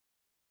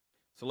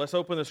So let's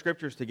open the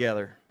Scriptures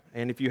together.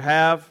 And if you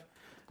have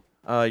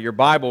your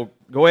Bible,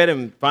 go ahead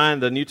and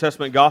find the New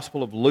Testament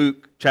Gospel of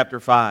Luke chapter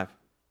 5.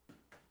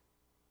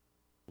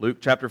 Luke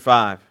chapter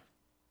 5.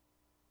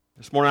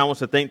 This morning I want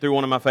to think through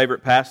one of my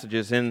favorite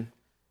passages in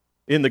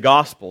the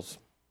Gospels.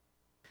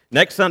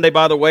 Next Sunday,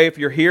 by the way, if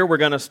you're here, we're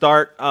going to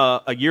start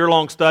a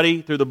year-long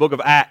study through the book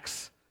of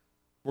Acts.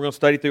 We're going to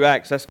study through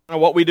Acts. That's kind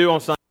of what we do on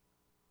Sunday.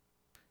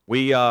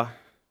 We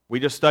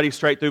just study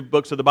straight through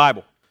books of the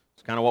Bible.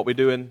 It's kind of what we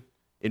do in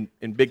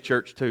big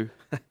church too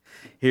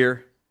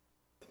here.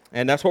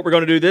 And that's what we're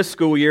going to do this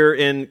school year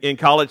in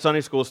college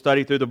Sunday school,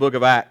 study through the book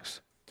of Acts.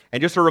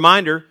 And just a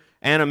reminder,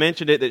 Anna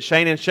mentioned it, that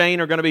Shane and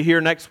Shane are going to be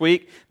here next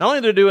week. Not only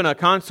are they doing a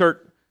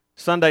concert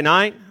Sunday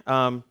night,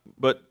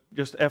 but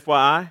just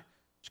FYI,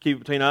 just keep it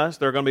between us,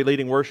 they're going to be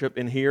leading worship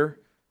in here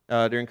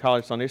during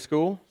college Sunday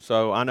school.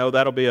 So I know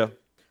that'll be a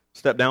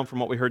step down from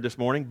what we heard this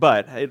morning,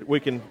 but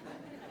we can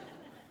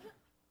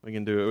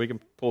do it. We can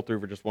pull through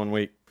for just 1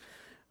 week.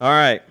 All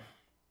right.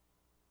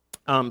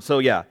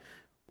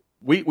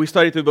 We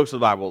studied through books of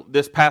the Bible.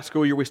 This past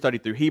school year, we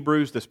studied through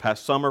Hebrews. This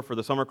past summer, for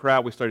the summer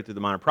crowd, we studied through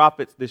the Minor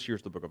Prophets. This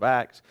year's the book of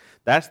Acts.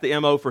 That's the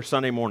MO for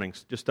Sunday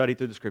mornings. Just study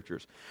through the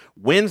Scriptures.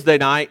 Wednesday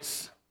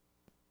nights,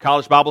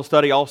 college Bible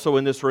study, also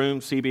in this room,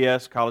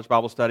 CBS, college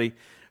Bible study.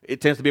 It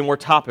tends to be more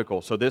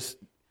topical. So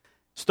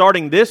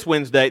starting this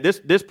Wednesday,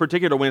 this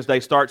particular Wednesday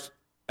starts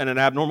at an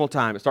abnormal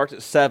time. It starts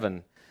at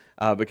 7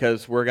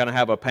 because we're going to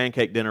have a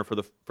pancake dinner for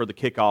the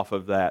kickoff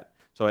of that.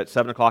 So at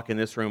 7 o'clock in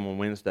this room on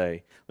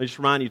Wednesday. Let me just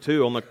remind you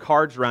too, on the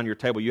cards around your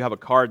table, you have a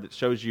card that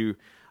shows you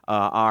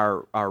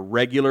our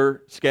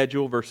regular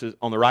schedule versus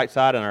on the right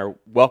side and our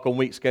Welcome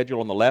Week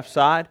schedule on the left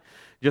side.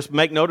 Just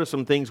make note of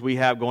some things we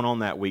have going on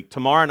that week.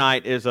 Tomorrow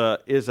night is a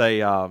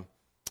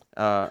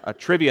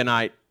trivia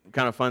night,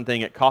 kind of fun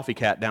thing at Coffee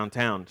Cat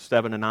downtown,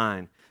 7 to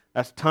 9.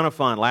 That's a ton of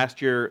fun.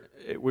 Last year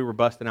we were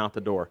busting out the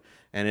door,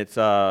 and it's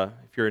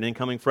if you're an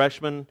incoming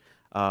freshman.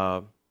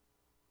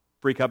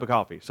 Free cup of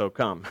coffee, so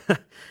come.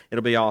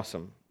 It'll be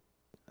awesome.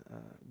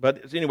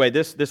 But anyway,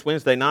 this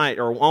Wednesday night,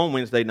 or on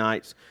Wednesday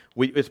nights,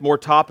 it's more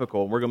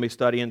topical. We're going to be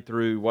studying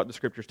through what the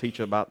Scriptures teach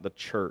about the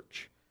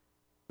church.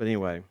 But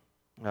anyway,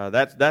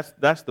 that's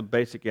the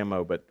basic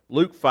MO. But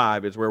Luke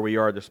 5 is where we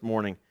are this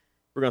morning.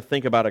 We're going to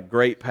think about a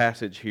great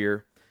passage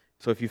here.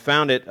 So if you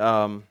found it,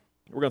 we're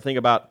going to think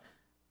about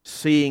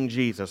seeing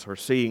Jesus or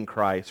seeing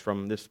Christ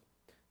from this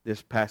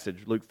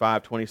passage, Luke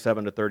 5,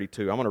 27 to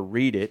 32. I'm going to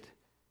read it.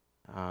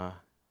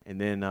 And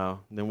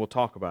then we'll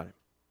talk about it.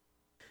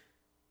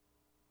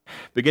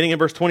 Beginning in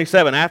verse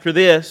 27, after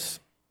this,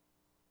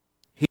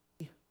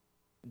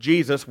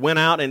 Jesus, went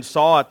out and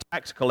saw a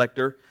tax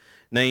collector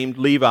named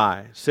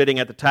Levi sitting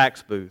at the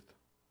tax booth.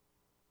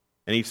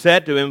 And he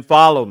said to him,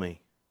 "Follow me."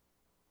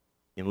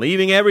 And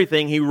leaving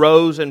everything, he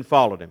rose and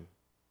followed him.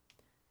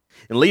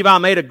 And Levi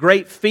made a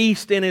great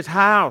feast in his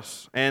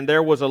house, and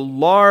there was a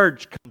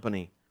large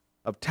company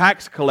of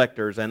tax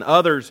collectors and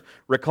others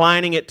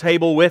reclining at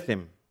table with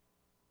him.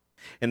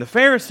 And the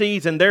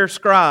Pharisees and their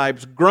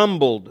scribes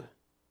grumbled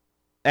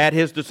at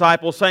his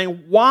disciples,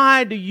 saying,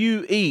 "Why do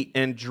you eat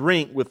and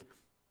drink with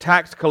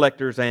tax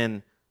collectors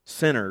and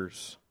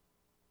sinners?"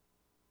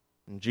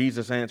 And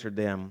Jesus answered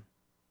them,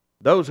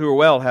 "Those who are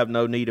well have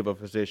no need of a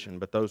physician,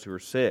 but those who are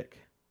sick.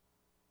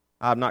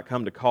 I have not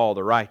come to call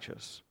the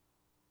righteous,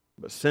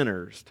 but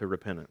sinners to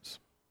repentance."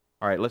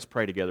 All right, let's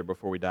pray together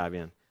before we dive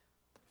in.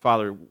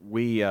 Father,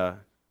 we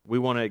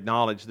want to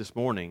acknowledge this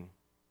morning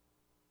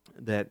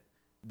that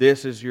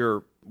this is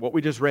what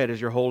we just read is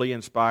your holy,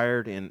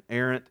 inspired,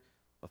 inerrant,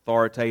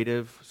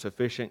 authoritative,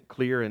 sufficient,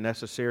 clear, and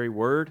necessary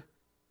word.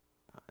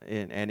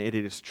 And it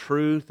is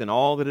truth in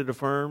all that it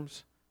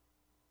affirms.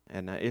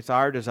 And it's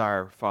our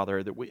desire,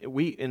 Father, that what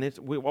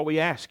we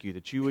ask you,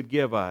 that you would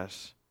give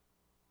us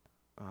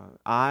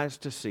eyes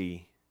to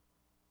see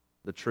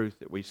the truth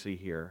that we see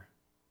here.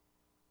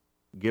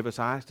 Give us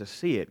eyes to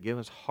see it. Give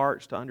us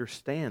hearts to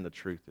understand the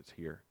truth that's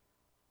here.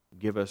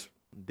 Give us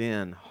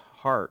then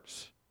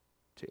hearts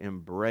to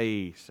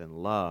embrace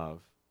and love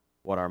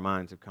what our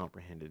minds have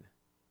comprehended.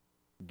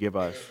 Give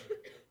us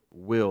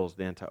wills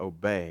then to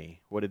obey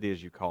what it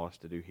is you call us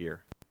to do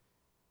here.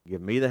 Give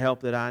me the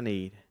help that I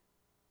need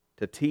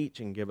to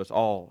teach, and give us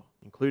all,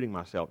 including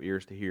myself,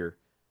 ears to hear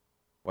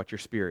what your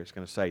Spirit is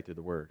going to say through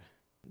the Word.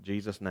 In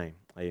Jesus' name,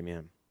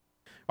 amen.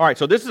 All right,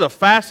 so this is a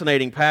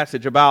fascinating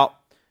passage about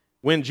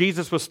when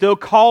Jesus was still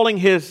calling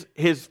his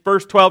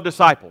first 12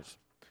 disciples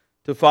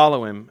to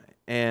follow him.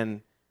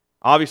 And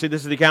obviously,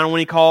 this is the account when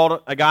he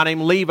called a guy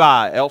named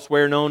Levi,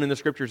 elsewhere known in the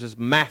Scriptures as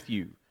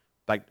Matthew.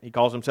 Like he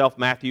calls himself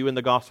Matthew in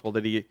the Gospel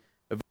that he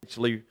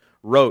eventually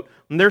wrote.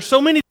 And there's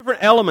so many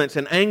different elements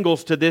and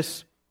angles to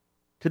this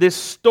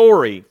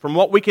story, from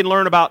what we can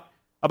learn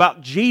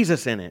about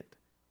Jesus in it,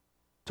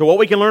 to what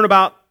we can learn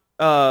about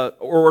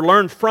or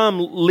learn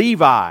from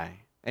Levi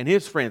and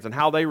his friends and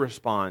how they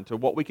respond, to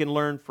what we can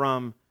learn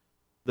from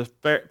the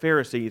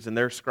Pharisees and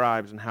their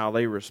scribes and how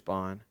they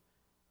respond.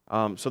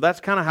 So that's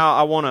kind of how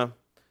I want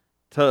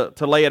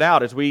to lay it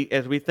out as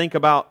we think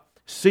about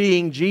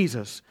seeing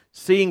Jesus,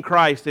 seeing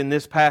Christ in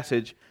this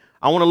passage.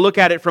 I want to look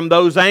at it from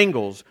those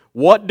angles.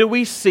 What do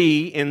we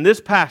see in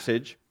this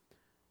passage,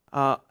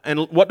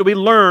 and what do we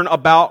learn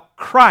about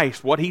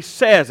Christ, what He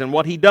says and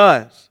what He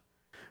does?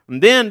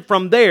 And then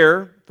from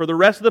there, for the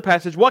rest of the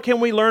passage, what can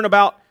we learn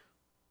about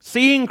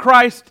seeing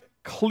Christ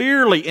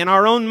clearly in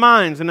our own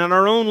minds and in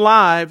our own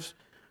lives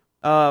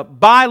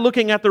by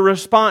looking at the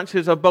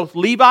responses of both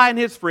Levi and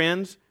his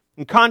friends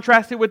and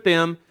contrast it with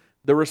them,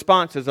 the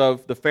responses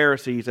of the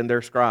Pharisees and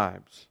their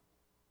scribes.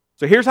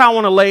 So here's how I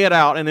want to lay it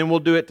out, and then we'll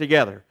do it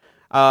together.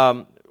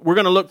 We're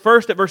going to look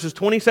first at verses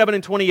 27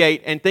 and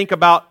 28 and think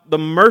about the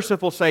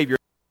merciful Savior.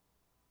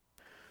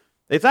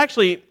 It's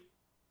actually,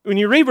 when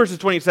you read verses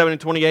 27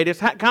 and 28, it's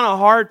kind of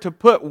hard to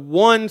put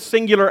one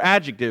singular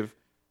adjective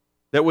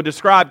that would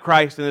describe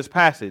Christ in this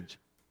passage.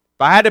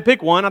 If I had to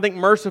pick one, I think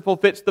merciful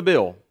fits the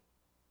bill.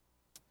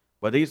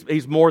 But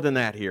He's more than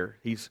that here.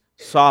 He's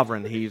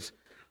sovereign, He's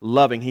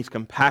loving, He's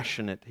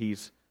compassionate,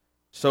 He's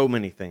so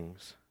many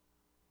things.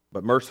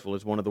 But merciful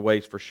is one of the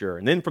ways for sure.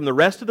 And then from the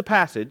rest of the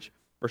passage,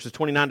 verses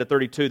 29 to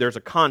 32, there's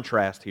a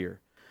contrast here.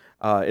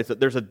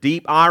 There's a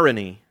deep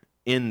irony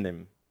in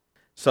them.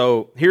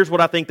 So here's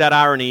what I think that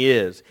irony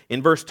is.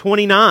 In verse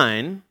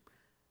 29,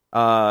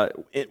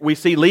 we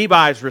see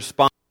Levi's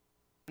response,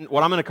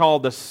 what I'm going to call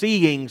the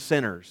seeing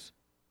sinners.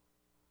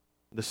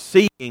 The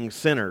seeing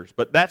sinners.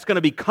 But that's going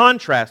to be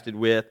contrasted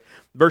with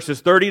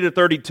verses 30 to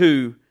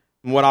 32,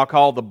 what I'll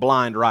call the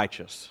blind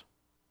righteous.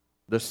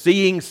 The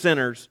seeing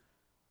sinners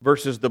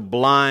versus the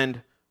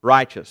blind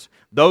righteous.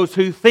 Those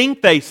who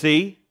think they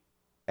see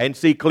and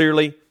see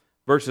clearly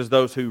versus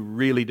those who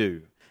really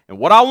do. And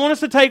what I want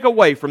us to take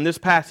away from this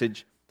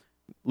passage,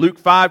 Luke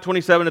 5,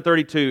 27 to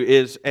 32,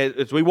 is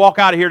as we walk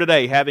out of here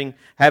today, having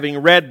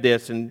read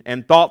this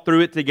and thought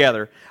through it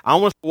together, I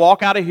want us to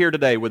walk out of here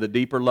today with a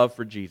deeper love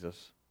for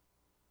Jesus.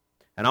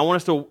 And I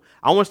want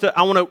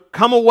to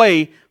come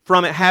away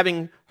from it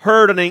having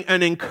heard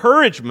an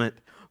encouragement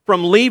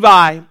from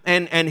Levi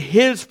and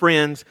his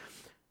friends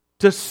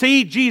to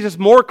see Jesus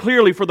more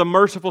clearly for the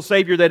merciful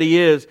Savior that He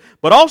is,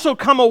 but also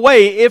come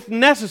away, if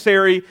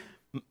necessary,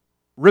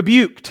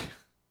 rebuked.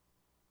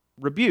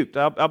 Rebuked.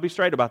 I'll be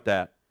straight about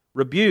that.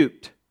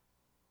 Rebuked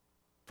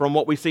from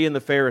what we see in the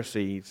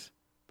Pharisees.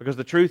 Because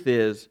the truth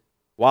is,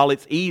 while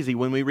it's easy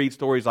when we read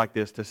stories like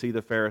this to see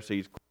the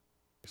Pharisees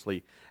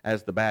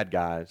as the bad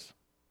guys,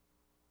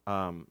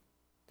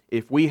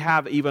 if we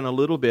have even a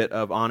little bit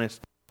of honest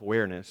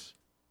awareness,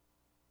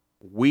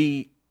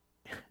 we're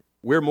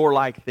more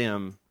like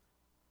them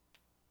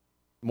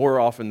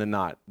more often than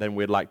not than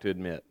we'd like to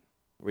admit.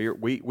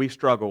 We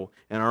struggle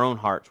in our own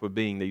hearts with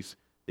being these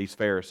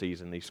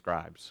Pharisees and these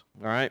scribes.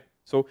 All right?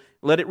 So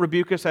let it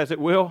rebuke us as it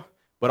will,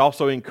 but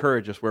also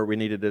encourage us where we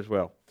need it as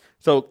well.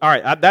 So, all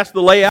right, that's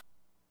the layout.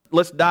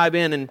 Let's dive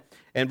in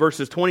and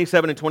verses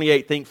 27 and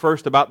 28 think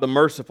first about the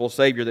merciful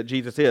Savior that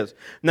Jesus is.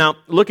 Now,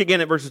 look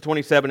again at verses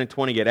 27 and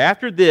 28.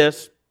 After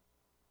this,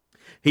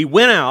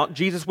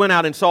 Jesus went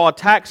out and saw a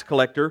tax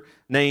collector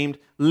named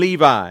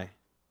Levi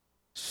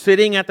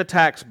sitting at the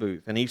tax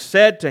booth. And he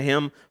said to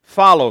him,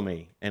 "Follow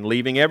me." And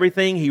leaving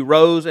everything, he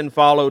rose and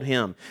followed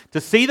him.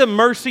 To see the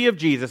mercy of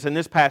Jesus in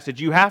this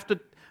passage, you have to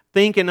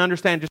think and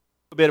understand just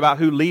a bit about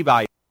who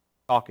Levi is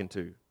talking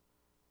to.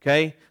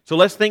 Okay? So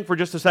let's think for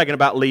just a second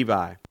about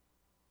Levi.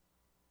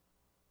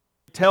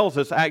 It tells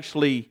us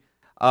actually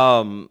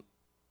not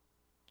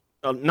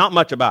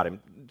much about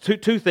him.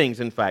 Two things,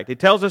 in fact. It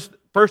tells us,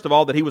 first of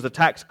all, that he was a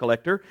tax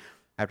collector.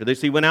 After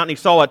this, he went out and he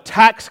saw a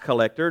tax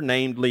collector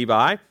named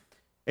Levi.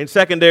 And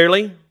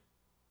secondarily,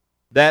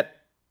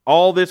 that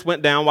all this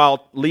went down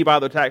while Levi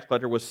the tax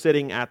collector was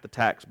sitting at the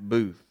tax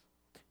booth.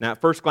 Now, at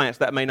first glance,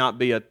 that may not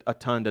be a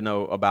ton to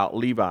know about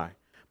Levi.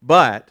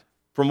 But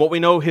from what we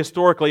know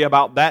historically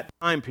about that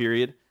time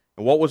period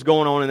and what was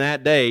going on in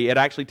that day, it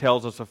actually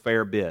tells us a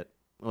fair bit.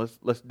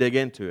 Let's dig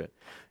into it.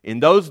 In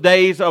those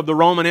days of the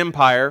Roman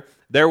Empire,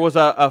 there was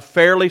a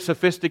fairly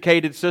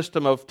sophisticated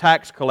system of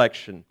tax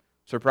collection.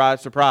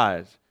 Surprise,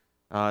 surprise.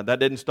 That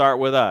didn't start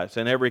with us.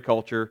 In every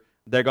culture,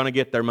 they're going to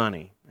get their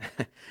money.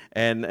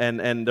 and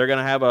they're going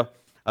to have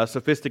a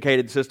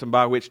sophisticated system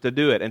by which to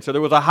do it. And so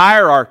there was a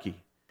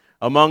hierarchy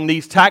among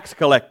these tax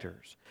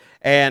collectors.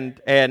 And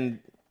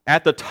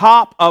at the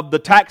top of the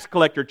tax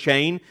collector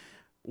chain,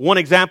 one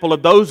example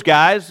of those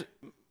guys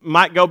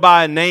might go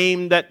by a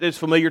name that is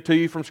familiar to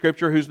you from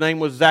Scripture, whose name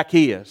was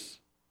Zacchaeus.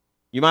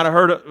 You might have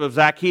heard of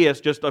Zacchaeus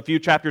just a few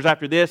chapters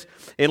after this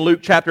in Luke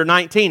chapter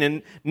 19.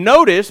 And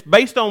notice,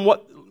 based on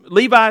what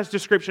Levi's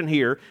description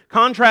here,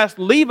 contrast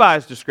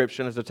Levi's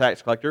description as a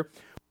tax collector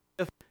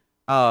with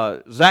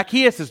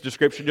Zacchaeus'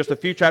 description just a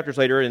few chapters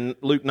later in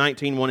Luke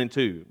 19, 1 and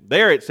 2.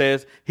 There it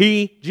says,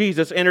 he,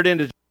 Jesus, entered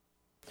into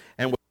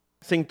and was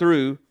passing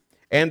through,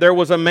 and there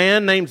was a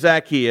man named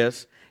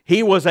Zacchaeus.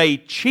 He was a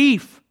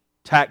chief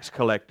tax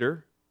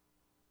collector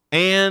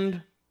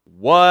and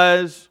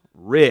was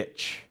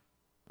rich.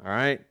 All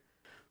right?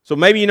 So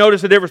maybe you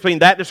notice the difference between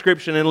that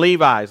description and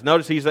Levi's.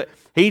 Notice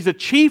he's a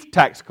chief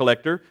tax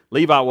collector.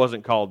 Levi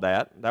wasn't called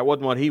that. That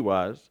wasn't what he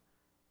was.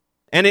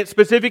 And it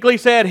specifically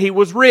said he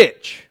was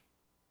rich.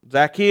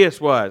 Zacchaeus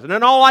was. And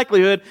in all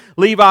likelihood,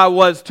 Levi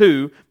was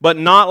too, but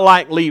not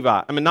like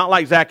not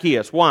like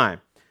Zacchaeus. Why?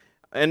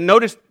 And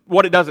notice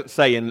what it doesn't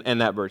say in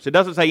that verse. It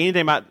doesn't say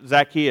anything about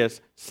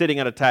Zacchaeus sitting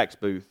at a tax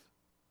booth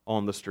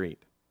on the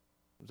street.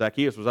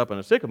 Zacchaeus was up in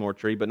a sycamore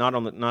tree, but not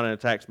in a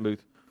tax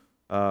booth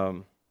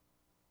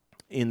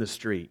in the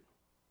street.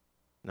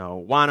 No,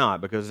 why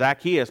not? Because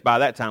Zacchaeus by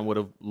that time would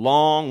have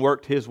long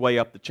worked his way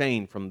up the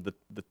chain from the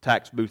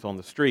tax booth on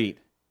the street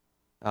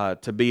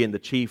to be in the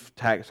chief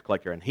tax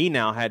collector. And he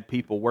now had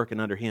people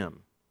working under him,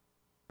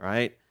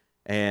 right?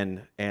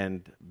 And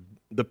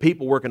the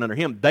people working under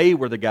him, they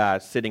were the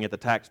guys sitting at the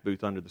tax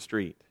booth under the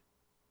street.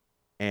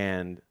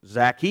 And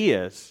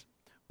Zacchaeus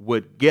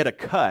would get a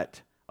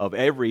cut of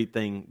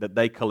everything that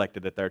they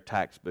collected at their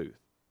tax booth.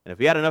 And if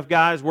he had enough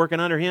guys working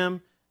under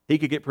him, he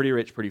could get pretty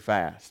rich pretty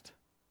fast.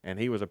 And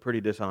he was a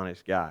pretty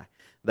dishonest guy.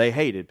 They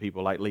hated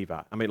people like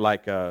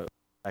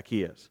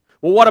Zacchaeus.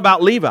 Well, what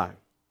about Levi?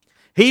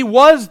 He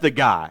was the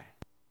guy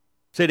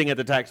sitting at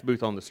the tax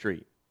booth on the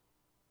street.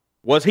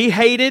 Was he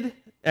hated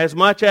as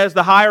much as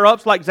the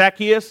higher-ups like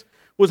Zacchaeus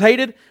was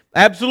hated?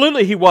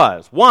 Absolutely he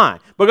was. Why?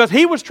 Because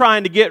he was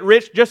trying to get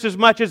rich just as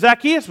much as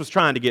Zacchaeus was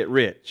trying to get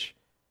rich.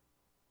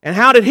 And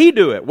how did he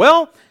do it?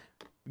 Well,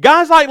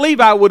 guys like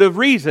Levi would have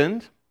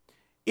reasoned,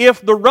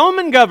 if the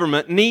Roman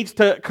government needs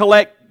to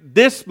collect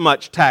this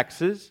much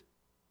taxes,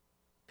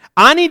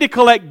 I need to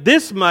collect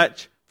this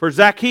much for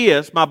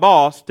Zacchaeus, my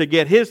boss, to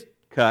get his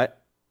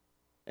cut.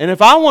 And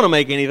if I want to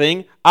make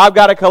anything, I've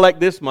got to collect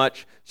this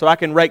much so I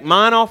can rake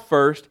mine off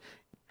first,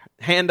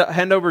 hand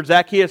over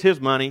Zacchaeus his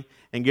money,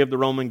 and give the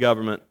Roman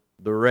government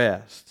the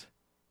rest.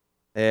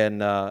 And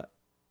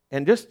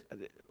just...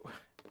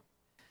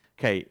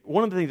 Okay,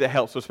 one of the things that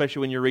helps,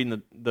 especially when you're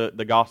reading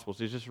the Gospels,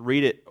 is just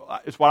read it.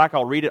 It's what I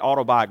call read it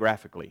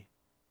autobiographically.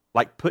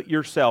 Like put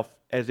yourself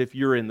as if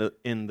you're in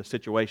the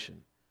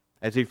situation,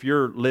 as if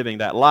you're living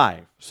that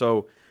life.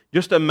 So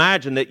just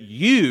imagine that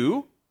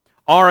you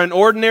are an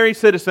ordinary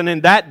citizen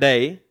in that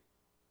day,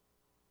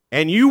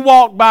 and you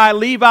walk by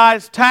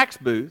Levi's tax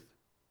booth.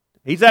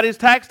 He's at his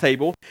tax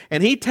table,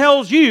 and he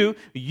tells you,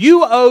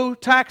 you owe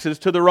taxes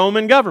to the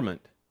Roman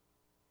government.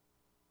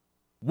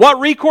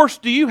 What recourse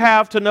do you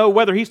have to know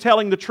whether he's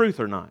telling the truth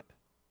or not?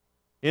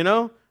 You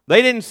know,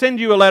 they didn't send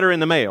you a letter in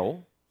the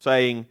mail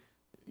saying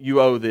you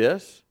owe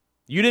this.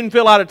 You didn't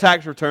fill out a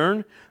tax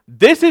return.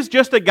 This is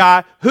just a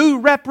guy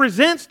who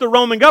represents the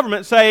Roman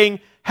government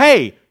saying,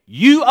 hey,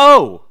 you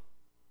owe.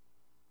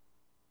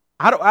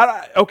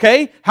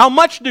 Okay, how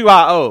much do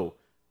I owe?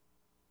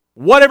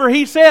 Whatever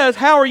he says,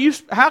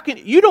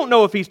 you don't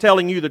know if he's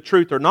telling you the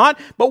truth or not,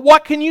 but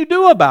what can you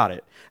do about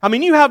it? I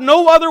mean, you have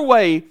no other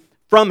way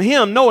from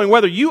him knowing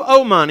whether you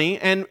owe money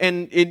and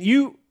if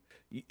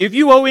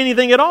you owe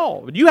anything at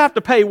all. You have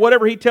to pay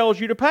whatever he tells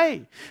you to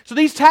pay. So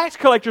these tax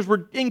collectors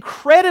were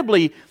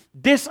incredibly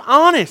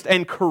dishonest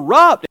and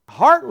corrupt and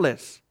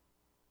heartless.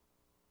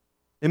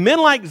 And men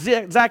like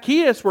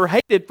Zacchaeus were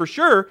hated for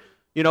sure.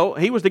 You know,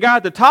 he was the guy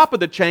at the top of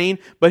the chain.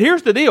 But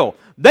here's the deal.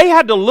 They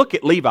had to look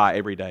at Levi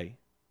every day.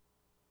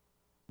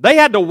 They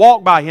had to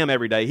walk by him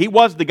every day. He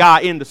was the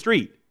guy in the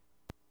street.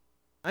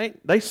 Right?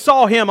 They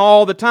saw him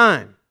all the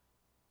time.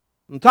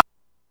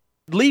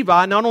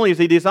 Levi, not only is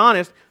he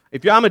dishonest,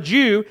 if I'm a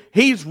Jew,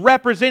 he's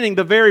representing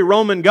the very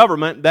Roman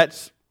government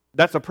that's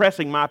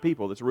oppressing my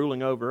people, that's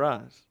ruling over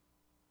us.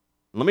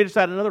 Let me just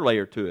add another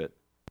layer to it.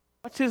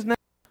 What's his name?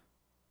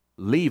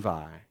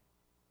 Levi.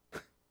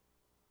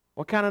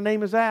 What kind of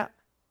name is that?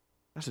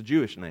 That's a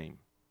Jewish name.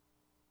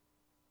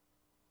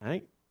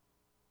 Right?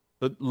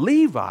 But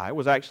Levi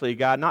was actually a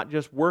guy not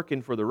just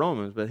working for the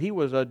Romans, but he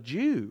was a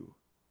Jew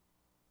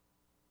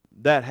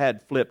that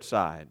had flipped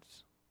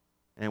sides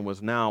and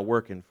was now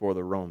working for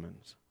the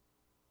Romans.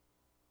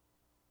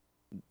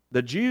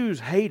 The Jews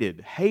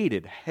hated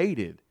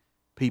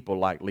people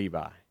like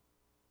Levi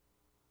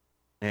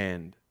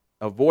and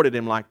avoided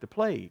him like the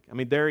plague. I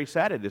mean, there he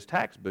sat at his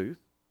tax booth.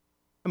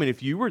 I mean,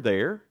 if you were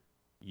there,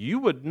 you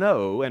would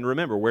know and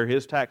remember where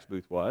his tax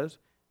booth was,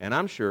 and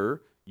I'm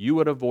sure you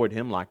would avoid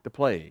him like the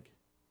plague.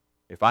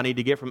 If I need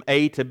to get from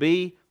A to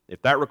B,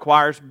 if that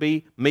requires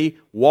me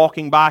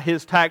walking by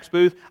his tax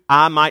booth,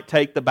 I might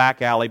take the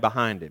back alley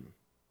behind him,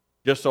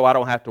 just so I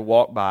don't have to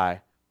walk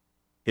by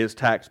his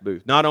tax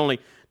booth. Not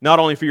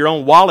only for your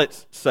own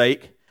wallet's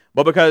sake,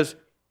 but because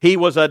he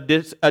was a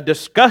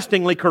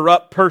disgustingly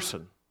corrupt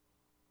person.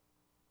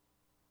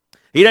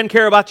 He doesn't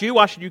care about you.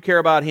 Why should you care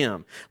about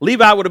him?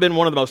 Levi would have been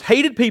one of the most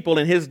hated people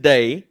in his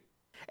day,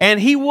 and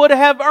he would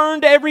have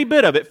earned every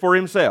bit of it for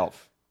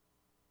himself.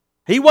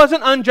 He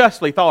wasn't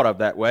unjustly thought of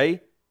that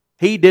way.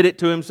 He did it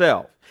to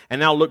himself. And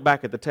now look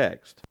back at the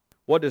text.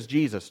 What does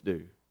Jesus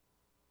do?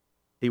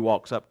 He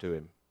walks up to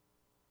him.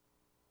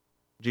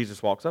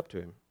 Jesus walks up to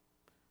him.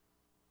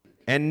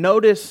 And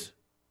notice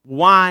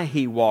why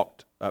he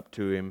walked up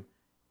to him.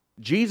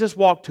 Jesus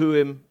walked to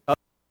him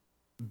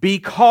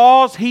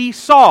because he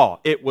saw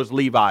it was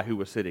Levi who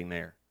was sitting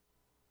there.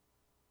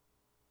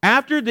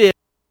 After this,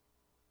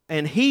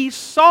 and he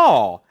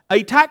saw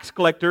a tax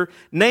collector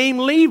named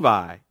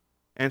Levi.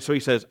 And so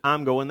he says,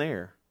 I'm going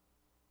there.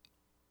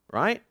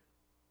 Right?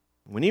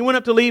 When he went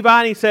up to Levi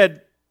and he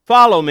said,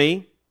 "Follow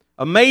me,"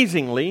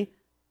 amazingly,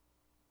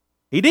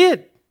 he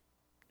did.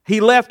 He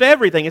left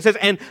everything. It says,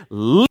 and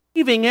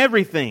leaving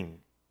everything,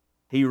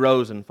 he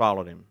rose and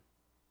followed him.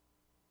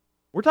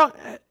 We're talking.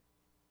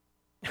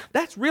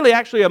 That's really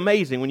actually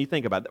amazing when you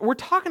think about it. We're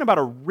talking about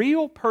a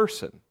real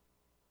person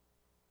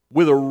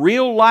with a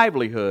real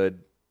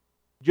livelihood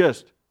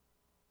just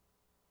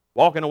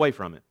walking away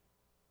from it,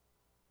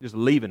 just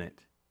leaving it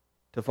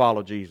to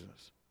follow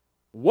Jesus.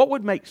 What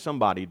would make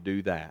somebody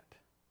do that?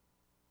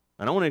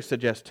 And I want to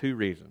suggest two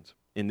reasons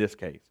in this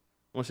case.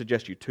 I want to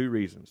suggest you two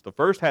reasons. The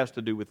first has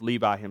to do with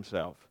Levi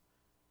himself.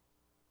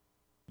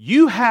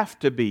 You have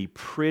to be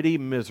pretty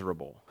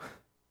miserable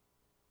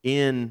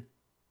in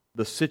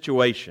the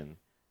situation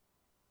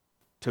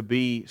to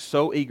be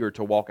so eager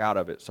to walk out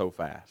of it so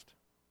fast.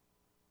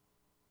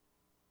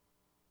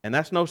 And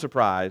that's no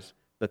surprise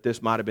that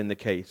this might have been the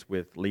case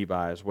with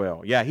Levi as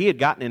well. Yeah, he had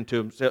gotten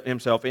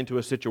himself into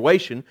a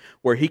situation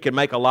where he could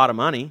make a lot of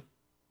money.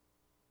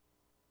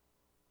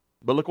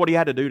 But look what he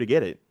had to do to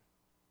get it.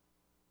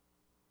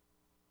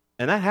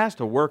 And that has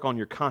to work on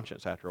your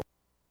conscience after a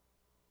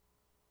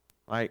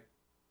while.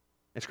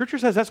 And Scripture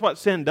says that's what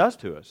sin does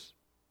to us.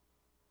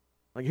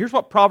 Here's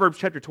what Proverbs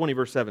chapter 20,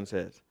 verse 7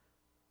 says.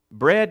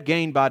 Bread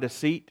gained by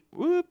deceit.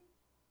 Whoop.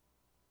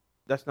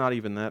 That's not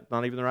even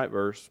the right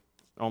verse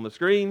on the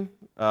screen.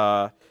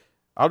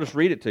 I'll just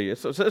read it to you.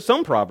 So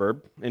some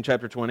proverb in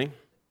chapter 20.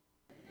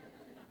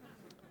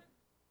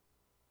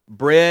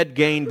 Bread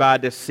gained by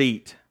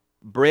deceit.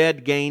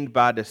 Bread gained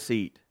by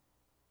deceit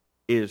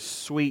is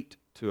sweet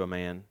to a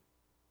man,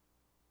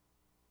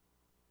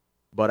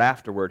 but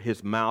afterward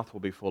his mouth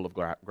will be full of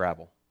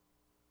gravel.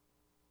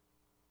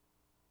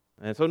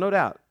 And so no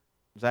doubt,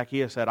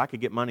 Zacchaeus said, I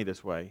could get money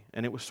this way,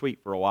 and it was sweet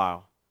for a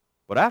while.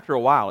 But after a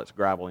while, it's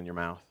gravel in your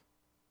mouth.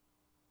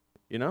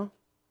 You know?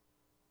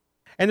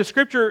 And the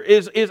Scripture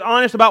is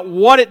honest about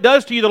what it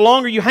does to you the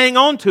longer you hang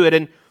on to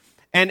it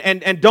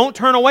and don't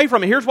turn away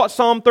from it. Here's what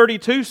Psalm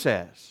 32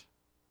 says.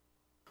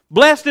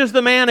 Blessed is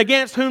the man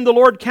against whom the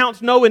Lord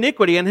counts no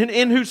iniquity, and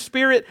in whose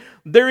spirit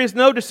there is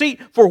no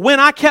deceit. For when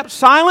I kept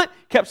silent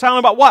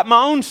about what?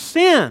 My own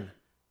sin.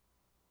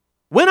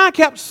 When I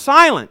kept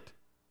silent,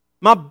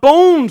 my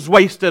bones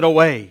wasted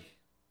away.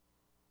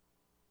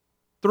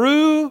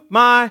 Through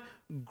my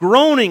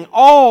groaning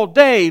all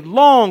day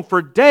long,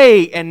 for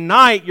day and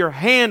night your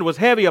hand was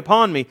heavy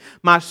upon me.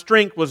 My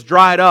strength was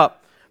dried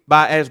up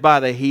as by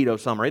the heat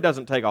of summer. It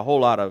doesn't take a whole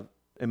lot of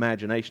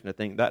imagination to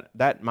think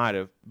that might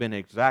have been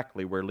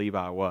exactly where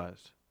Levi was.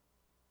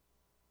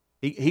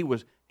 He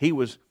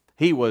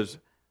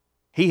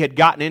had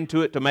gotten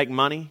into it to make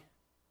money,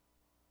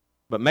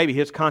 but maybe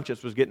his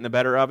conscience was getting the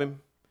better of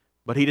him,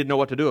 but he didn't know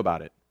what to do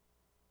about it.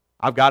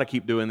 I've got to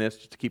keep doing this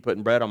just to keep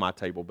putting bread on my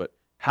table, but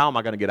how am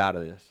I going to get out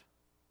of this?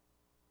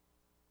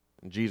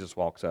 And Jesus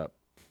walks up.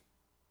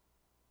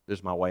 This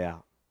is my way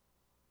out.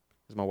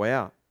 This is my way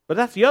out. But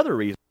that's the other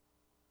reason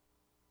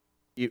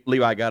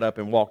Levi got up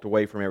and walked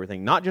away from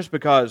everything. Not just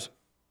because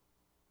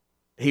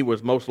he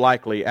was most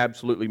likely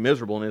absolutely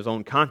miserable in his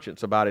own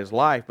conscience about his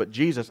life, but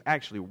Jesus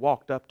actually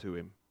walked up to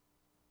him.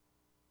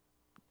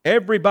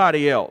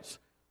 Everybody else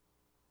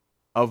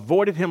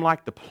avoided him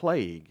like the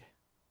plague,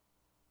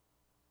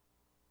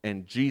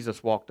 and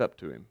Jesus walked up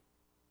to him.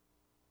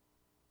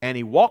 And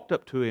he walked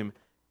up to him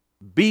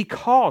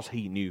because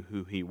he knew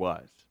who he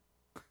was.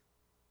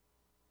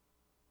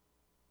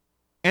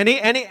 And he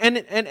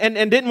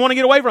didn't want to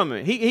get away from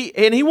him.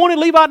 He wanted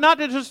Levi not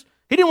to just,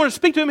 he didn't want to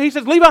speak to him. He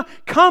says, Levi,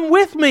 come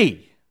with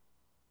me.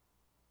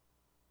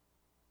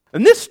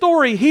 And this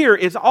story here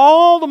is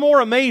all the more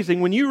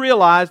amazing when you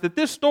realize that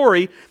this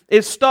story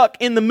is stuck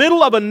in the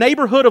middle of a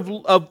neighborhood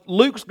of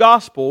Luke's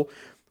gospel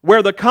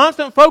where the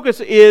constant focus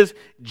is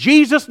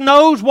Jesus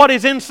knows what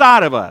is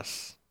inside of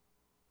us.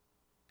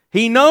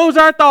 He knows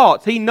our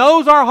thoughts. He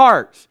knows our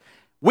hearts.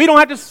 We don't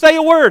have to say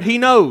a word. He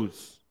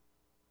knows.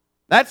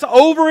 That's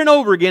over and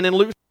over again in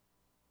Luke.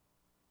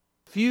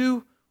 A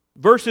few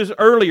verses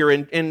earlier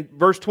in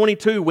verse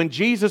 22, when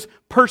Jesus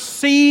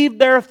perceived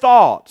their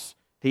thoughts,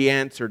 He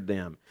answered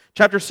them.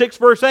 Chapter 6,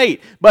 verse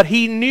 8, but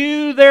He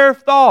knew their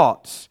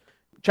thoughts.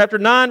 Chapter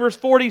 9, verse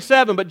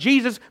 47, but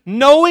Jesus,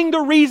 knowing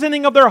the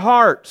reasoning of their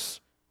hearts.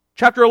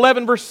 Chapter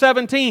 11, verse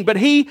 17, but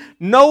He,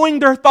 knowing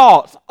their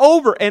thoughts,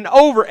 over and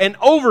over and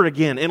over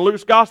again in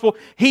Luke's Gospel,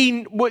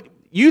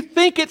 you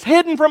think it's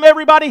hidden from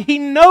everybody, He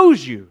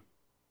knows you.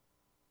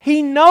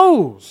 He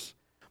knows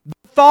the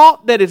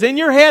thought that is in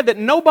your head that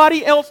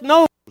nobody else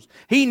knows.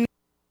 He knows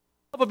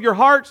the love of your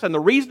hearts and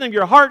the reason of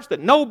your hearts that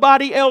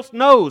nobody else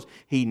knows.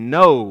 He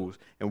knows.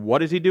 And what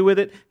does He do with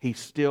it? He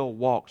still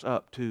walks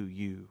up to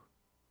you.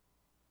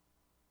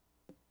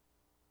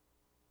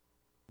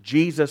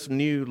 Jesus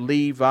knew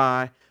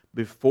Levi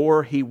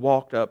before He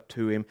walked up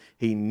to him.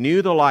 He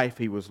knew the life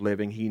he was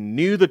living. He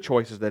knew the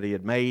choices that he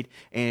had made,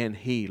 and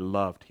He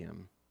loved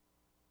him.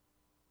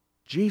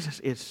 Jesus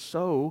is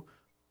so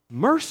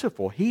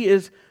merciful. He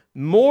is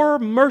more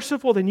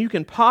merciful than you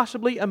can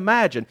possibly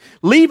imagine.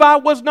 Levi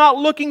was not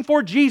looking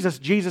for Jesus.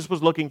 Jesus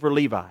was looking for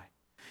Levi.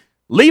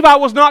 Levi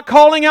was not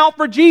calling out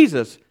for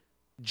Jesus.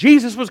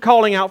 Jesus was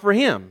calling out for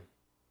him.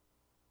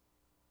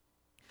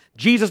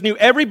 Jesus knew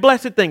every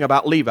blessed thing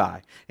about Levi,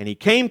 and He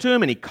came to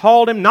him and He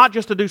called him not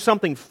just to do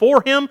something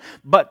for him,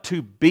 but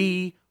to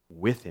be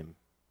with him.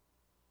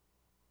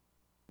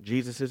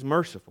 Jesus is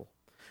merciful,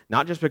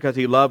 not just because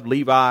He loved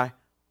Levi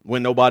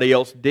when nobody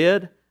else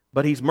did,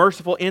 but He's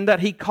merciful in that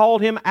He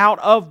called him out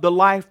of the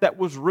life that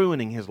was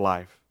ruining his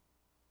life.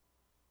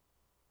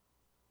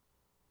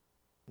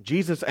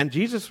 Jesus,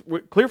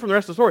 clear from the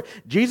rest of the story,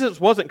 Jesus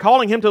wasn't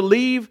calling him to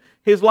leave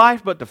his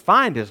life, but to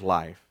find his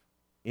life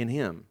in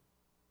Him.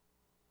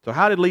 So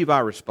how did Levi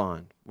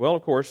respond? Well,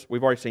 of course,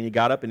 we've already seen he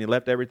got up and he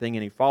left everything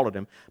and he followed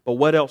him. But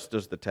what else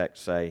does the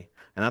text say?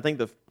 And I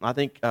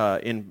think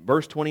in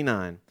verse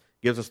 29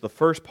 gives us the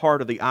first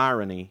part of the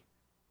irony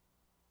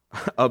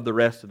of the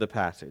rest of the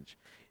passage.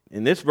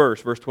 In this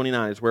verse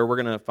 29, is where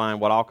we're going to find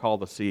what I'll call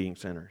the seeing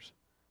sinners.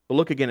 But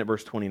look again at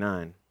verse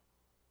 29.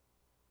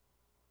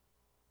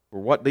 For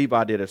what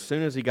Levi did as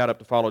soon as he got up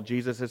to follow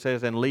Jesus, it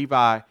says, and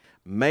Levi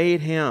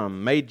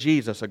made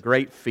Jesus a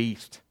great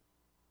feast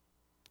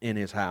in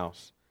his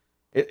house.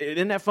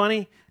 Isn't that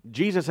funny?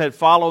 Jesus said,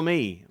 follow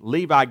me.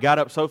 Levi got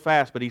up so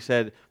fast, but he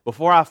said,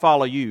 before I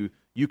follow you,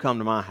 you come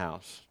to my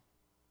house.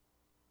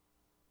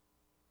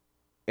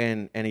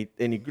 And he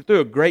threw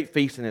a great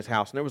feast in his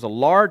house. And there was a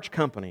large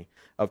company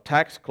of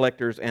tax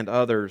collectors and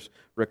others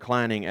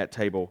reclining at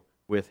table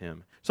with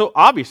him. So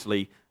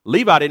obviously,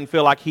 Levi didn't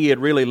feel like he had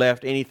really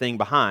left anything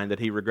behind that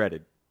he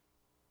regretted.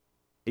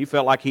 He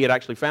felt like he had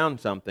actually found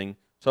something,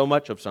 so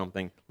much of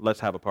something, let's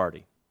have a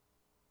party.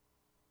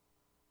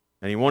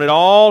 And he wanted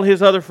all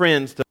his other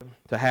friends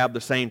to have the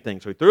same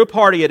thing. So he threw a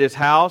party at his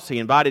house. He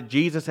invited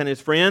Jesus and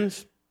his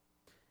friends.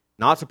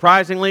 Not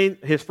surprisingly,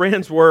 his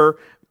friends were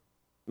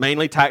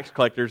mainly tax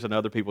collectors and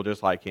other people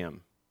just like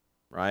him,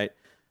 right?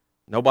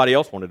 Nobody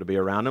else wanted to be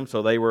around him,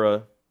 so they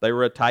were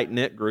a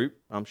tight-knit group,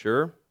 I'm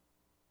sure.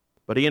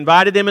 But he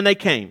invited them and they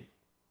came.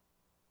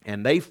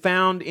 And they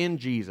found in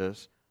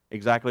Jesus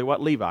exactly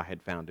what Levi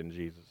had found in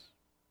Jesus.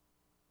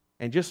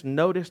 And just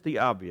notice the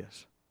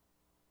obvious.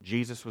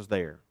 Jesus was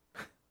there.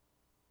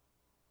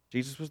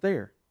 Jesus was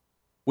there.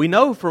 We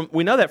know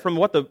that from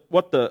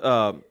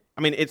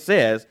it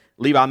says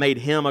Levi made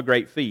him a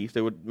great feast.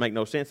 It would make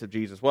no sense if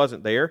Jesus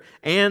wasn't there.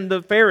 And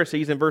the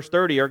Pharisees in verse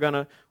 30 they're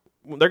going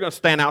to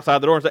stand outside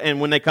the door and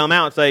when they come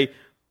out and say,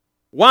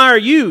 "Why are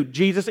you,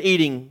 Jesus,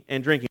 eating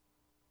and drinking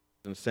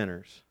with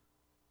sinners?"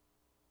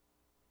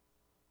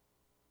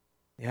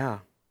 Yeah.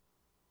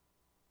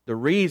 The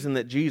reason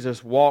that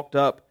Jesus walked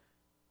up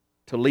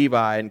to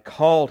Levi and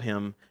called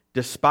him,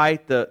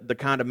 despite the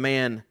kind of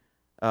man.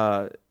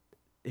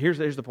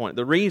 Here's the point.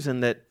 The reason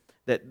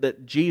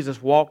that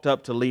Jesus walked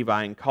up to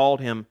Levi and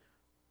called him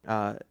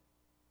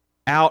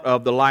out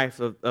of the life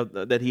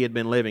that he had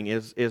been living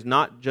is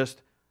not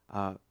just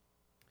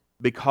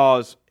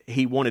because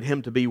he wanted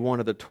him to be one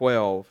of the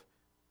 12.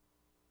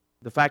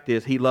 The fact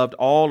is, he loved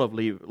all of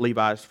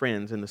Levi's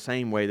friends in the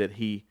same way that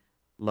he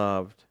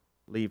loved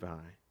Levi.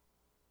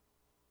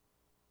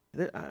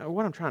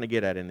 What I'm trying to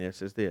get at in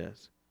this is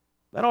this.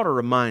 That ought to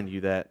remind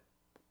you that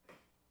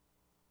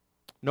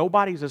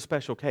nobody's a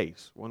special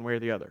case, one way or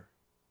the other.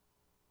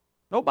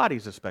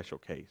 Nobody's a special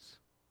case.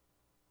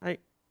 Right?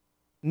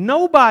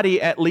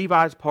 Nobody at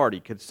Levi's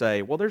party could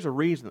say, well, there's a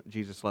reason that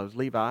Jesus loves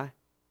Levi.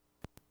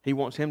 He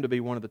wants him to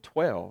be one of the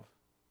 12.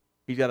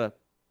 He's got a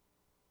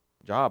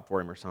job for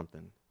him or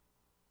something.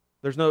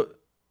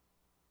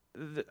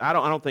 I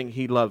don't think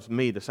he loves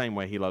me the same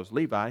way he loves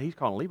Levi. He's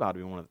calling Levi to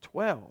be one of the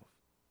 12.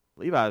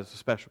 Levi is a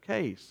special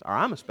case, or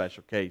I'm a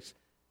special case.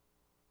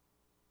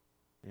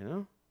 You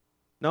know?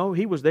 No,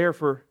 he was there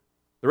for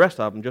the rest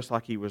of them just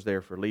like he was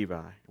there for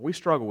Levi. We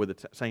struggle with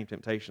the same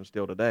temptation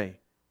still today.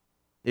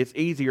 It's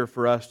easier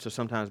for us to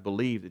sometimes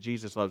believe that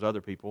Jesus loves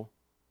other people.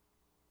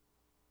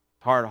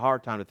 It's a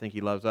hard time to think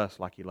He loves us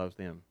like He loves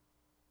them.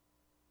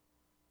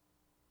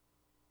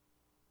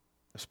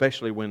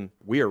 Especially when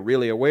we are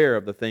really aware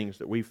of the things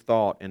that we've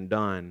thought and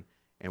done,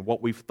 and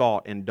what we've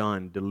thought and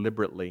done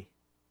deliberately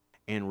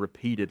and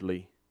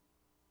repeatedly.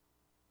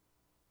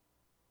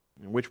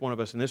 And which one of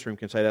us in this room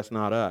can say that's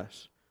not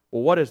us?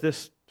 Well, what does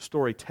this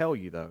story tell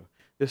you, though?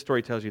 This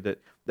story tells you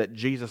that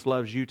Jesus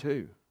loves you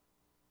too.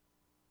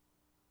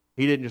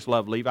 He didn't just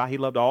love Levi, He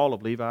loved all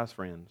of Levi's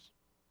friends.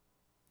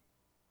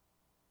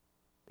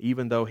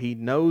 Even though He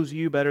knows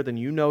you better than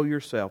you know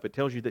yourself, it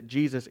tells you that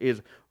Jesus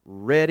is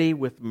ready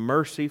with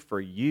mercy for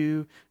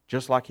you,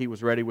 just like He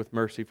was ready with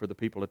mercy for the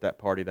people at that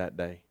party that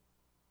day.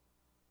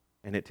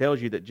 And it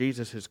tells you that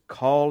Jesus is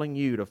calling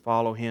you to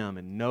follow Him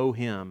and know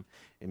Him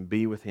and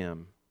be with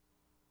Him,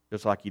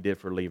 just like He did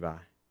for Levi.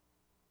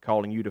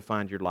 Calling you to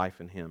find your life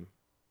in Him.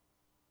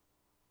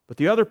 But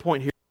the other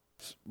point here,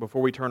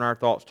 before we turn our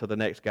thoughts to the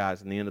next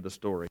guys and the end of the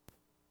story,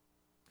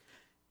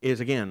 is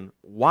again,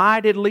 why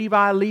did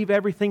Levi leave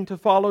everything to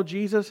follow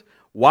Jesus?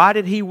 Why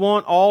did he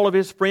want all of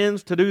his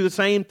friends to do the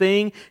same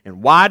thing?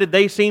 And why did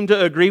they seem to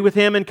agree with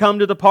him and come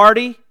to the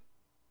party?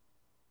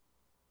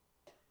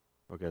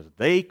 Because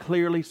they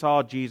clearly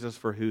saw Jesus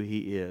for who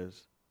He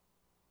is.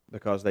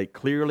 Because they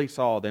clearly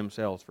saw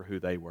themselves for who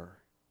they were.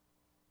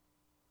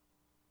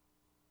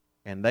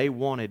 And they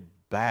wanted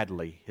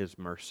badly His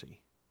mercy.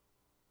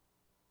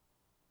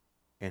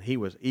 And He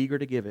was eager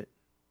to give it.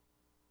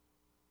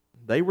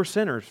 They were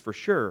sinners for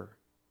sure,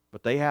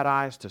 but they had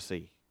eyes to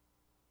see.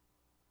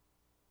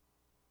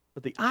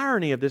 But the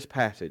irony of this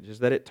passage is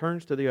that it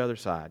turns to the other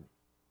side.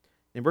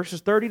 In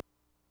verses 30,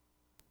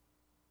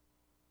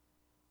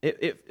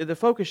 the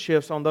focus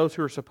shifts on those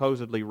who are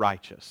supposedly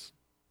righteous,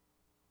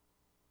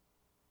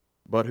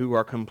 but who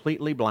are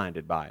completely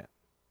blinded by it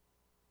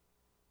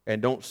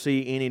and don't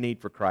see any need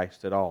for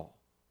Christ at all.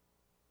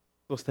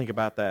 Let's think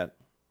about that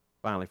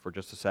finally for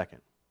just a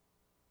second.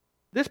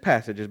 This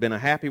passage has been a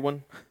happy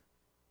one,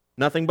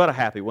 nothing but a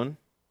happy one,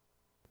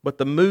 but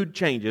the mood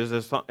changes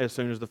as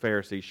soon as the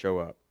Pharisees show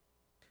up.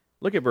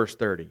 Look at verse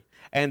 30.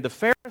 And the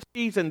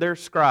Pharisees and their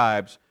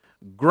scribes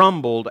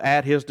grumbled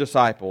at His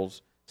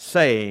disciples,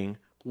 saying,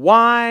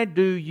 "Why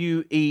do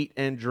you eat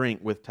and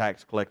drink with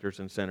tax collectors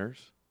and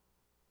sinners?"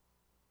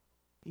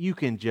 You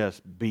can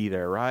just be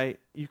there, right?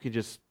 You can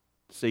just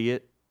see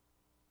it.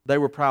 They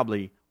were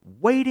probably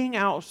waiting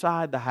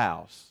outside the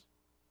house.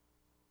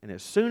 And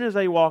as soon as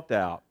they walked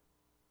out,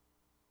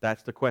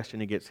 that's the question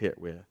He gets hit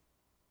with.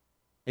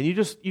 And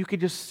you could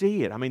just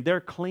see it. I mean,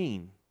 they're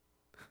clean.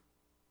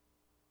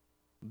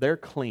 They're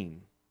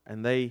clean.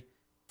 And they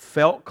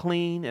felt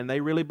clean, and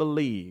they really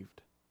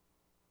believed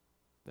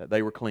that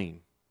they were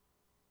clean.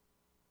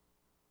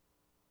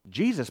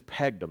 Jesus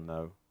pegged them,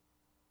 though.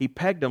 He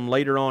pegged them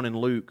later on in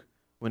Luke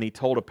when He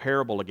told a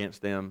parable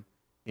against them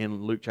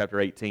in Luke chapter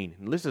 18.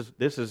 And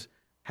this is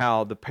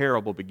how the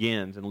parable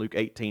begins in Luke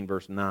 18,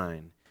 verse 9.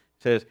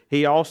 It says,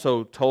 He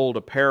also told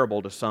a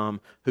parable to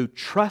some who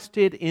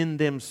trusted in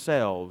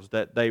themselves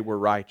that they were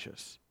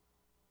righteous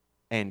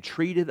and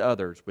treated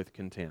others with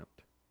contempt.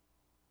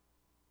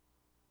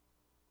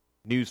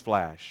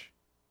 Newsflash,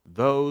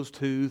 those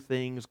two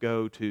things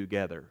go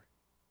together.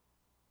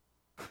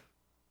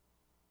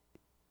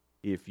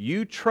 If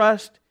you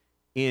trust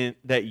in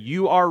that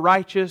you are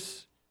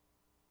righteous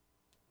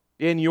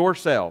in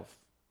yourself,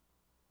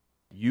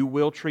 you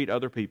will treat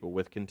other people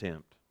with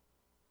contempt.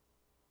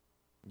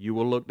 You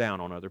will look down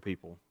on other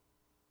people.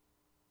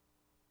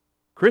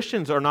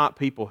 Christians are not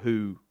people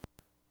who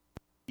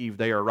believe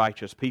they are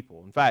righteous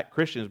people. In fact,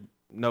 Christians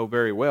know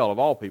very well of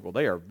all people,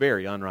 they are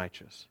very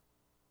unrighteous.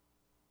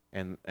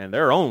 And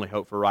their only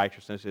hope for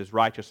righteousness is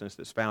righteousness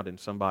that's found in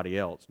somebody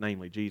else,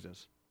 namely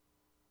Jesus.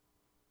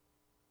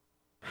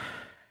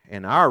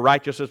 And our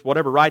righteousness,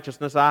 whatever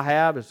righteousness I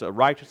have, is a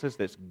righteousness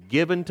that's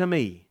given to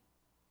me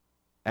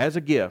as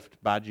a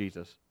gift by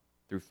Jesus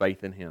through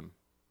faith in Him.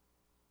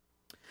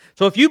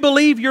 So if you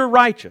believe you're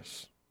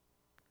righteous,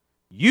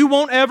 you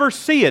won't ever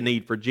see a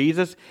need for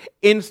Jesus.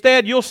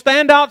 Instead, you'll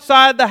stand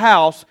outside the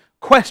house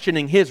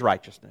questioning His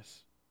righteousness.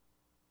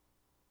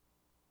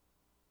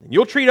 And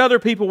you'll treat other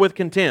people with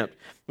contempt.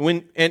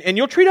 And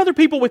you'll treat other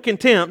people with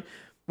contempt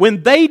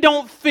when they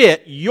don't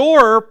fit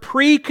your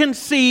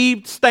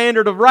preconceived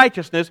standard of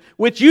righteousness,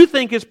 which you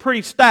think is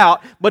pretty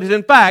stout, but is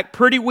in fact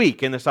pretty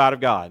weak in the sight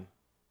of God.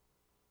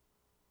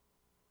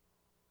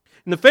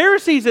 And the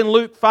Pharisees in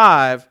Luke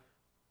 5,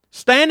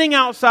 standing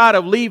outside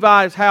of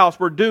Levi's house,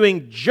 were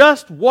doing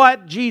just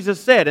what Jesus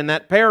said in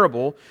that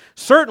parable.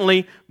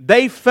 Certainly,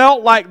 they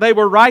felt like they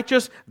were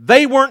righteous.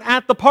 They weren't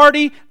at the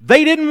party.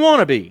 They didn't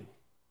want to be.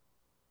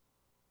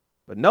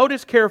 But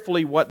notice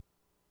carefully what.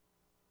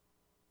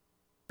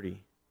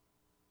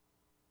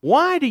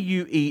 Why do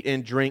you eat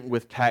and drink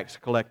with tax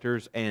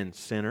collectors and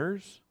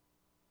sinners?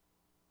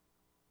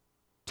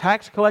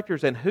 Tax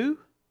collectors and who?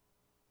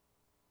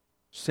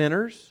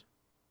 Sinners.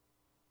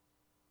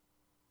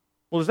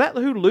 Well, is that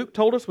who Luke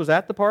told us was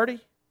at the party?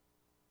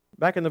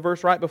 Back in the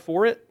verse right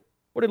before it?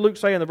 What did Luke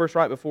say in the verse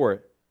right before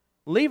it?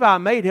 Levi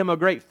made him a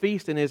great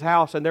feast in his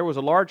house, and there was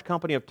a large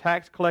company of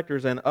tax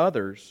collectors and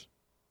others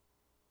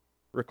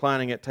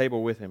reclining at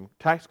table with him.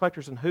 Tax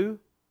collectors and who?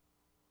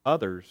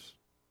 Others.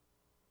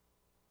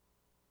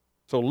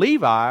 So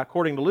Levi,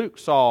 according to Luke,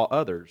 saw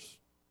others.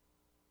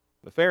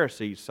 The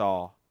Pharisees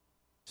saw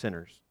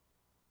sinners.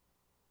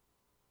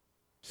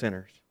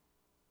 Sinners.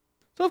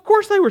 So of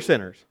course they were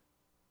sinners.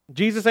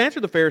 Jesus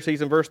answered the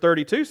Pharisees in verse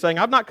 32, saying,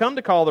 I've not come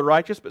to call the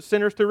righteous, but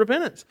sinners to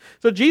repentance.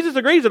 So Jesus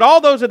agrees that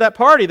all those at that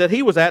party that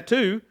He was at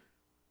too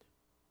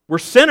were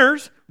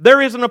sinners.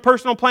 There isn't a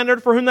person on planet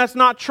Earth for whom that's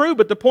not true,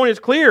 but the point is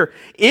clear.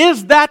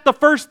 Is that the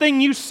first thing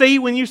you see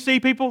when you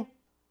see people?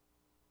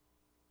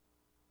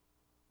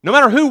 No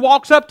matter who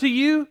walks up to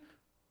you,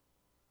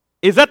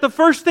 is that the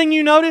first thing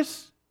you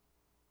notice?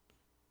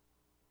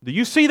 Do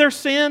you see their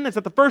sin? Is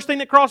that the first thing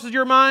that crosses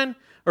your mind?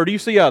 Or do you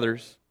see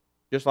others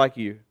just like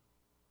you?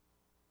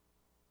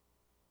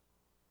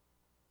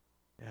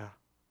 Yeah.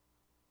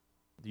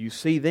 Do you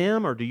see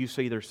them or do you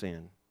see their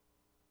sin?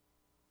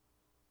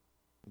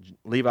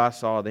 Levi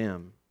saw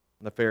them.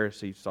 The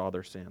Pharisees saw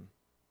their sin.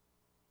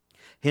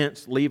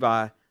 Hence,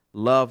 Levi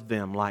loved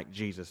them like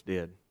Jesus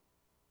did.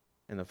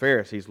 And the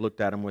Pharisees looked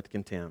at them with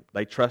contempt.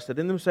 They trusted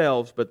in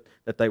themselves, but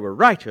that they were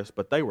righteous,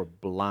 but they were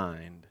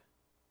blind.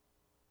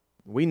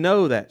 We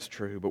know that's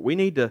true, but we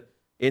need to,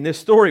 in this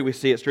story we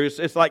see it's true.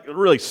 It's like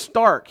really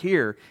stark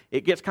here.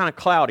 It gets kind of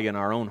cloudy in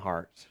our own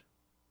hearts.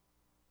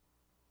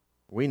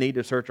 We need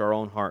to search our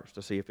own hearts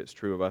to see if it's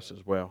true of us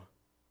as well.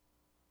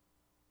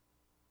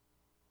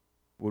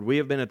 Would we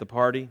have been at the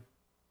party,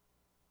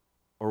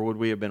 or would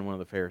we have been one of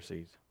the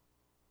Pharisees?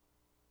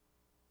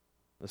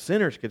 The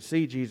sinners could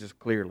see Jesus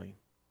clearly.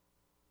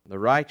 The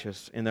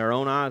righteous, in their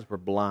own eyes, were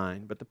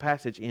blind. But the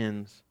passage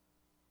ends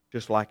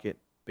just like it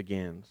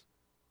begins.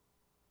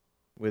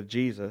 With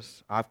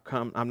Jesus,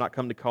 I'm not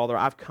come to call them,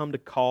 I've come to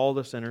call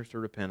the sinners to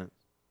repentance.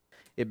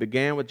 It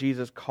began with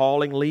Jesus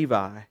calling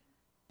Levi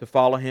to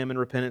follow him in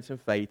repentance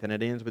and faith, and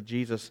it ends with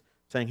Jesus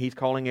saying he's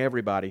calling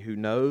everybody who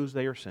knows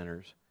they are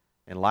sinners,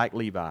 and like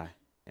Levi,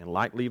 and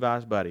like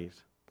Levi's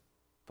buddies,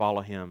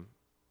 follow him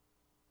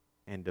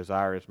and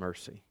desire his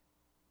mercy.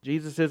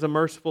 Jesus is a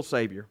merciful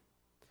Savior.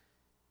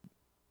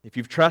 If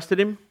you've trusted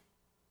him,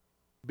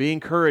 be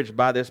encouraged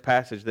by this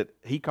passage that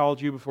he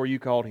called you before you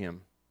called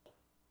him.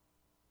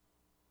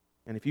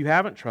 And if you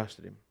haven't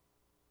trusted him,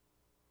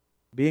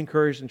 be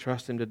encouraged and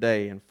trust him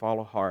today and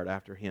follow hard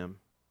after him.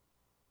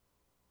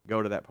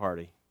 Go to that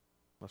party.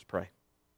 Let's pray.